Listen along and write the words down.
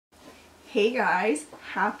Hey guys,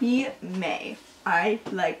 happy May.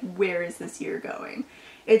 Where is this year going?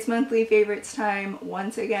 It's monthly favorites time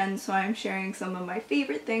once again, so I'm sharing some of my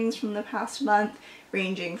favorite things from the past month,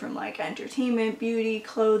 ranging from like entertainment, beauty,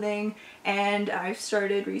 clothing, and I've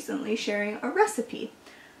started recently sharing a recipe.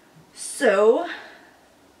 So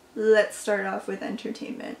let's start off with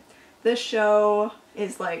entertainment. This show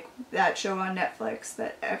is like that show on Netflix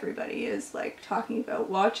that everybody is like talking about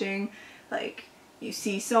watching. Like, you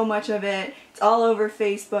see so much of it, it's all over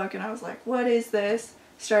Facebook, and I was like, what is this?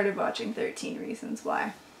 Started watching 13 Reasons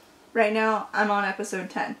Why. Right now, I'm on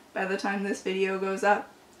episode 10. By the time this video goes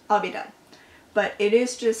up, I'll be done. But it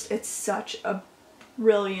is just, it's such a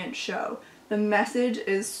brilliant show. The message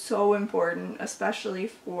is so important, especially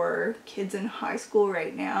for kids in high school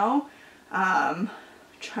right now.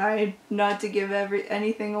 Try not to give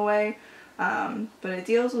anything away, but it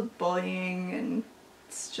deals with bullying, and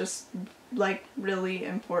it's just like really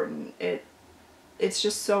important. It's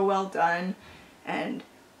just so well done, and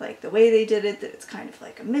like the way they did it, that it's kind of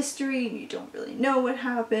like a mystery and you don't really know what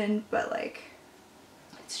happened, but like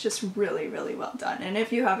it's just really, really well done. And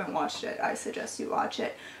if you haven't watched it, I suggest you watch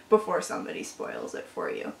it before somebody spoils it for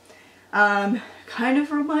you. Kind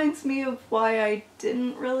of reminds me of why I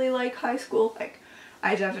didn't really like high school. Like,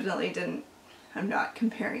 I definitely didn't, I'm not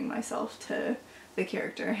comparing myself to the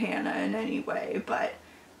character Hannah in any way, but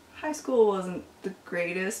high school wasn't the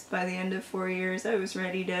greatest. By the end of 4 years, I was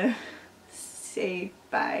ready to say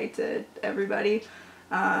bye to everybody.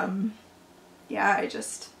 Yeah, I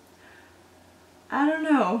don't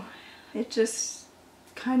know. It just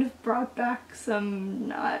kind of brought back some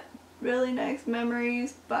not really nice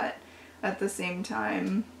memories, but at the same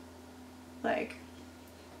time, like,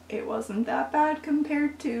 it wasn't that bad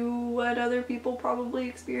compared to what other people probably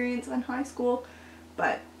experience in high school,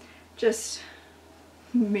 but just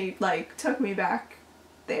took me back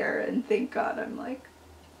there, and thank God I'm like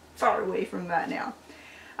far away from that now.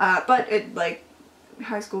 But it, like,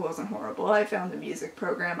 high school wasn't horrible. I found the music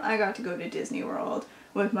program. I got to go to Disney World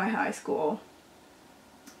with my high school,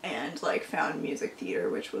 and like found music theater,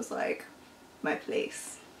 which was like my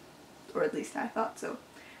place, or at least I thought so,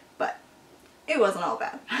 but it wasn't all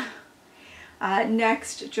bad.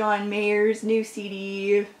 Next, John Mayer's new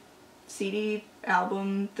CD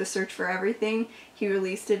album, The Search for Everything. He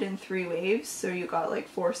released it in 3 waves, so you got like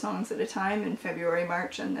 4 songs at a time in February,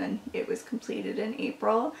 March, and then it was completed in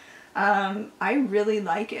April. I really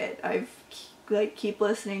like it. Keep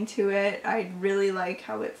listening to it. I really like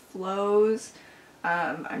how it flows.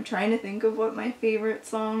 I'm trying to think of what my favorite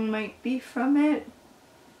song might be from it,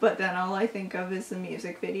 but then all I think of is the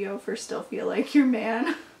music video for Still Feel Like Your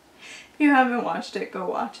Man. If you haven't watched it, go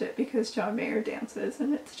watch it, because John Mayer dances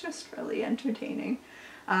and it's just really entertaining.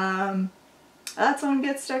 That song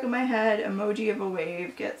gets stuck in my head. Emoji of a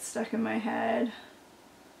Wave gets stuck in my head.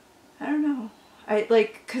 I don't know.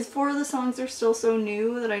 Because 4 of the songs are still so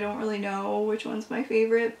new that I don't really know which one's my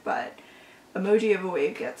favorite, but Emoji of a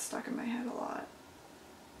Wave gets stuck in my head a lot.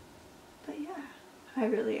 But yeah.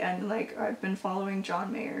 I've been following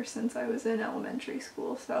John Mayer since I was in elementary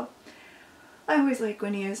school, so I always like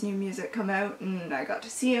when he has new music come out, and I got to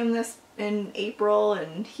see him in April,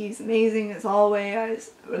 and he's amazing as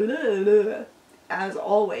always. As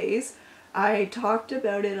always. I talked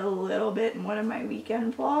about it a little bit in one of my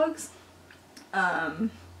weekend vlogs,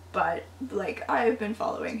 but like, I've been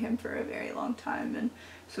following him for a very long time, and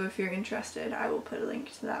so if you're interested, I will put a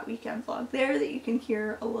link to that weekend vlog there that you can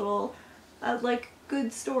hear a little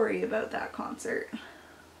good story about that concert.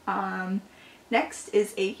 Next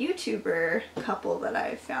is a YouTuber couple that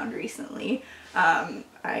I've found recently.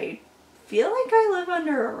 I feel like I live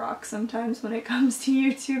under a rock sometimes when it comes to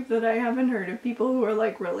YouTube, that I haven't heard of people who are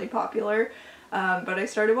like really popular. But I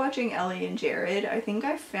started watching Ellie and Jared. I think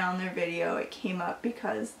I found their video. It came up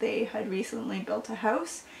because they had recently built a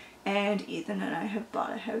house, and Ethan and I have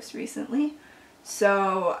bought a house recently.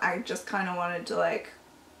 So I just kind of wanted to like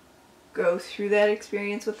go through that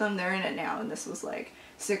experience with them. They're in it now, and this was like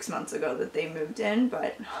 6 months ago that they moved in,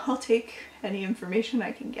 but I'll take any information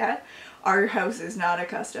I can get. Our house is not a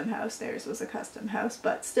custom house. Theirs was a custom house,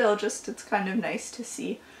 but still, just it's kind of nice to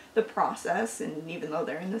see the process, and even though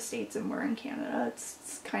they're in the States and we're in Canada,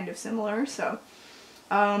 it's kind of similar. So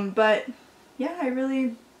but yeah, I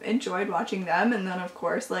really enjoyed watching them. And then of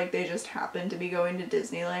course, like, they just happened to be going to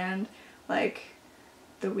Disneyland like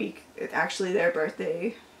the week, actually their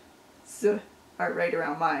birthday are right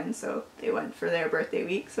around mine, so they went for their birthday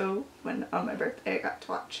week, so on my birthday I got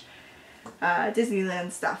to watch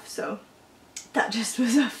Disneyland stuff. So that just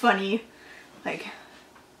was a funny, like,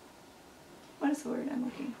 what is the word I'm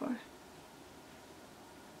looking for?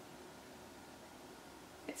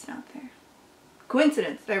 It's not there.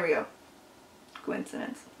 Coincidence, there we go.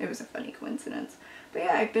 Coincidence. It was a funny coincidence. But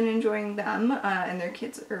yeah, I've been enjoying them, and their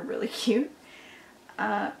kids are really cute.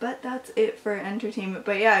 But that's it for entertainment.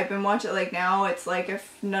 But yeah, I've been watching, like now it's like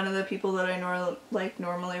if none of the people that I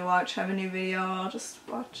normally watch have a new video, I'll just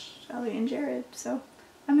watch Ellie and Jared. So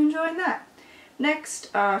I'm enjoying that.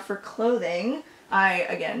 Next, for clothing, I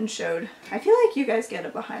again showed, I feel like you guys get a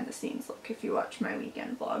behind the scenes look if you watch my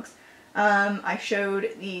weekend vlogs. I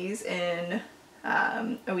showed these in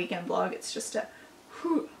a weekend vlog. It's just a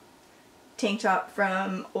tank top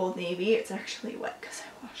from Old Navy. It's actually wet because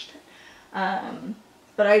I washed it.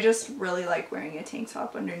 But I just really like wearing a tank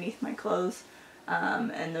top underneath my clothes.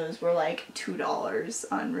 And those were like $2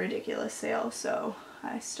 on ridiculous sale, so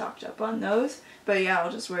I stocked up on those. But yeah,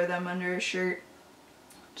 I'll just wear them under a shirt.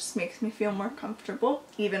 Just makes me feel more comfortable,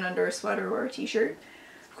 even under a sweater or a t-shirt.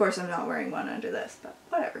 Of course, I'm not wearing one under this, but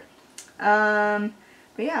whatever.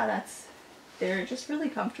 But yeah, they're just really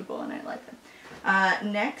comfortable and I like them.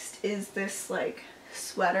 Next is this like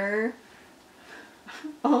sweater.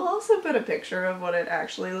 I'll also put a picture of what it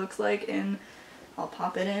actually looks like I'll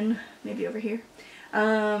pop it in, maybe over here.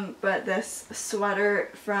 But this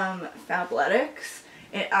sweater from Fabletics,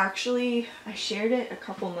 it actually, I shared it a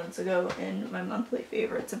couple months ago in my monthly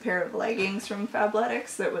favorites, a pair of leggings from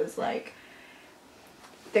Fabletics that was like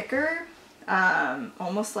thicker,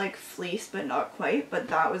 almost like fleece but not quite, but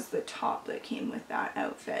that was the top that came with that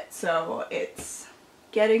outfit. So it's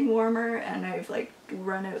getting warmer and I've like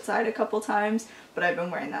run outside a couple times, but I've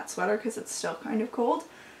been wearing that sweater because it's still kind of cold.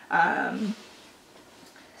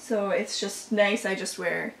 So it's just nice. I just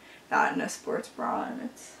wear that and a sports bra and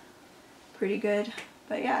it's pretty good.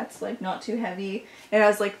 But yeah, it's like not too heavy. It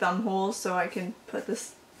has like thumb holes so I can put the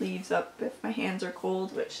sleeves up if my hands are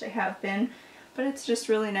cold, which they have been. But it's just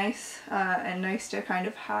really nice and nice to kind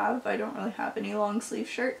of have. I don't really have any long sleeve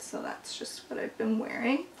shirts, so that's just what I've been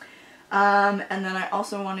wearing. And then I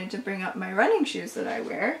also wanted to bring up my running shoes that I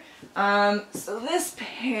wear. So this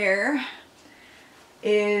pair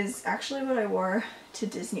is actually what I wore to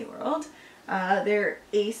Disney World. They're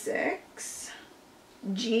ASICS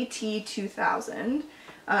GT 2000.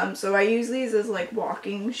 So I use these as like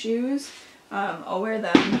walking shoes. I'll wear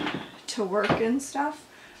them to work and stuff.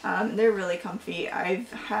 They're really comfy.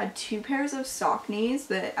 I've had 2 pairs of sock knees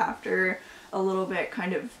that after a little bit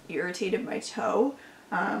kind of irritated my toe.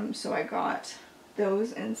 So I got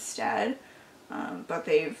those instead. But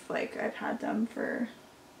I've had them for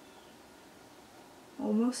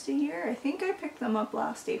almost a year. I think I picked them up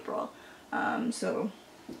last April. So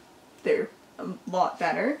they're a lot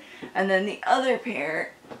better. And then the other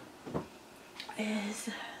pair is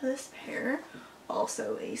this pair,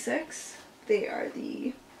 also ASICS. They are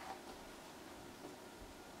it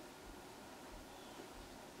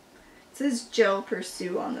says Gel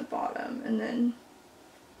Pursue on the bottom and then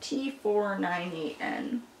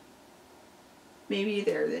T498N. Maybe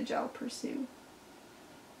they're the Gel Pursue.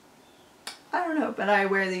 I don't know, but I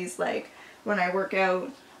wear these like when I work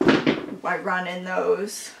out. I run in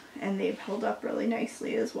those and they've held up really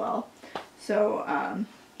nicely as well. So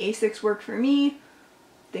ASICS work for me.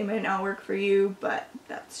 They might not work for you, but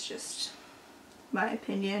that's just my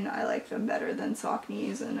opinion. I like them better than sock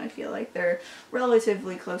knees and I feel like they're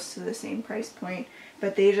relatively close to the same price point,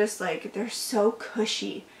 but they just like, they're so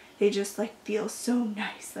cushy. They just like feel so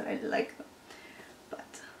nice that I like them.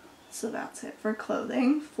 But so that's it for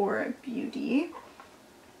clothing. For beauty,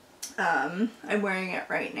 I'm wearing it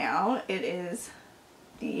right now. It is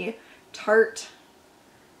the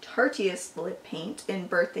Tartiest lip paint in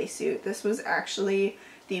Birthday Suit. This was actually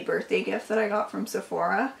the birthday gift that I got from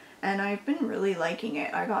Sephora and I've been really liking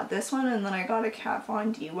it. I got this one and then I got a Kat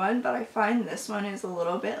Von D one, but I find this one is a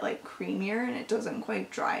little bit like creamier and it doesn't quite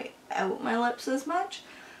dry out my lips as much.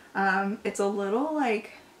 It's a little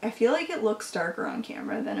like, I feel like it looks darker on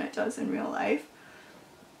camera than it does in real life.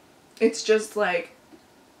 It's just like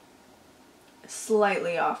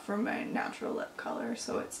slightly off from my natural lip color,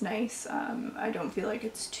 so it's nice. I don't feel like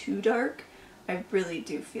it's too dark. I really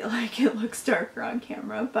do feel like it looks darker on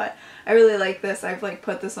camera, but I really like this. I've like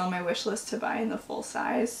put this on my wish list to buy in the full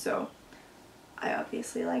size, so I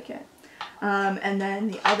obviously like it. And then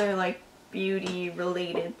the other like beauty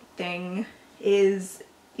related thing is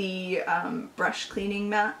the brush cleaning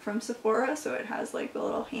mat from Sephora. So it has like the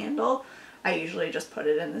little handle. I usually just put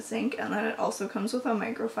it in the sink, and then it also comes with a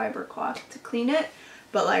microfiber cloth to clean it.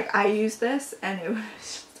 But like I use this and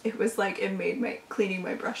it was like, it made cleaning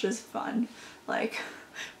my brushes fun. Like,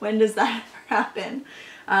 when does that ever happen?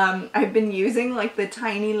 I've been using like the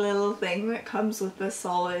tiny little thing that comes with the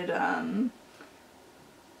solid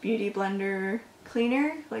beauty blender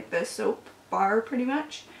cleaner, like the soap bar pretty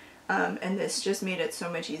much. and this just made it so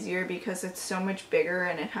much easier because it's so much bigger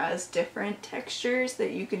and it has different textures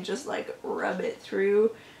that you can just like rub it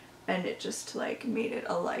through, and it just like made it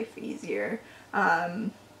a life easier.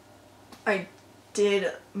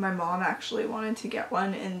 My mom actually wanted to get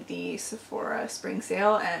one in the Sephora spring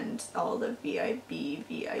sale, and all the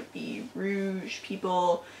VIB Rouge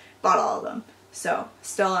people bought all of them. So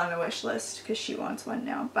still on a wish list because she wants one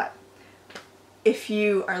now. But if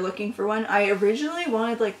you are looking for one, I originally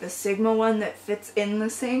wanted like the Sigma one that fits in the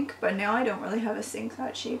sink, but now I don't really have a sink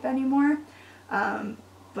that shape anymore.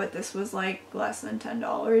 But this was like less than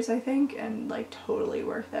 $10, I think, and like totally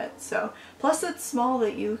worth it. So plus it's small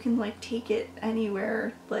that you can like take it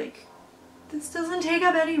anywhere. Like this doesn't take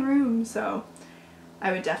up any room, so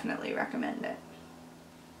I would definitely recommend it.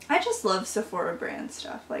 I just love Sephora brand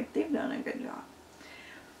stuff. Like, they've done a good job.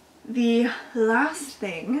 The last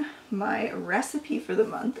thing, my recipe for the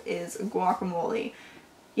month is guacamole.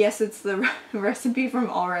 Yes, it's the recipe from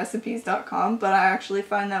allrecipes.com, but I actually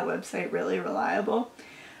find that website really reliable.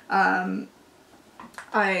 I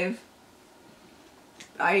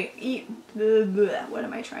eat, what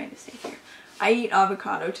am I trying to say here? I eat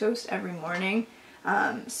avocado toast every morning.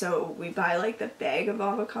 So we buy like the bag of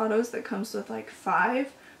avocados that comes with like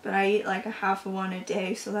 5. But I eat like a half of one a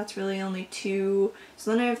day, so that's really only 2. So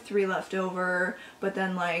then I have 3 left over, but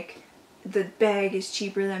then like the bag is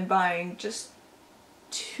cheaper than buying just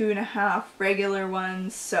 2.5 regular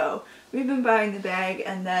ones. So we've been buying the bag,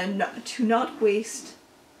 and then to not waste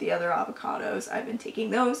the other avocados, I've been taking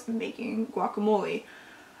those and making guacamole.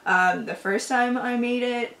 The first time I made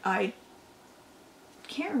it, I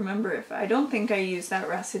can't remember I don't think I used that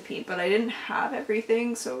recipe, but I didn't have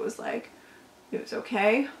everything, so it was like, it was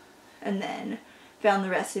okay. And then found the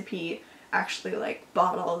recipe, actually like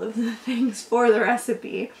bought all of the things for the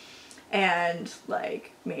recipe, and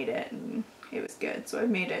like made it, and it was good. So I've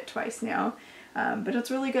made it twice now, but it's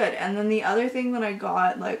really good. And then the other thing that I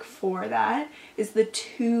got like for that is the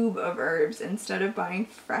tube of herbs instead of buying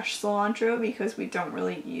fresh cilantro, because we don't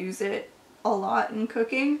really use it a lot in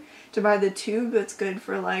cooking. To buy the tube, it's good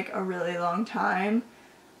for like a really long time.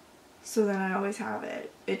 So then I always have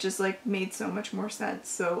it. It just like made so much more sense.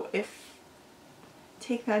 So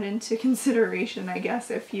take that into consideration, I guess,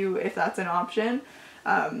 if that's an option.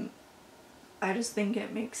 I just think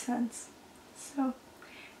it makes sense. So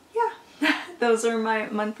yeah, those are my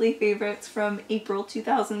monthly favorites from April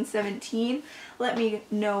 2017. Let me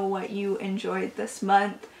know what you enjoyed this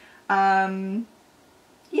month. Yeah,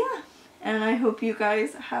 and I hope you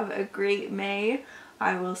guys have a great May.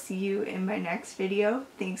 I will see you in my next video.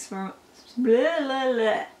 Thanks for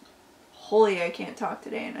Holy, I can't talk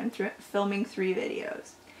today, and I'm filming 3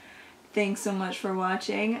 videos. Thanks so much for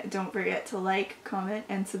watching. Don't forget to like, comment,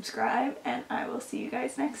 and subscribe, and I will see you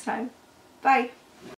guys next time. Bye!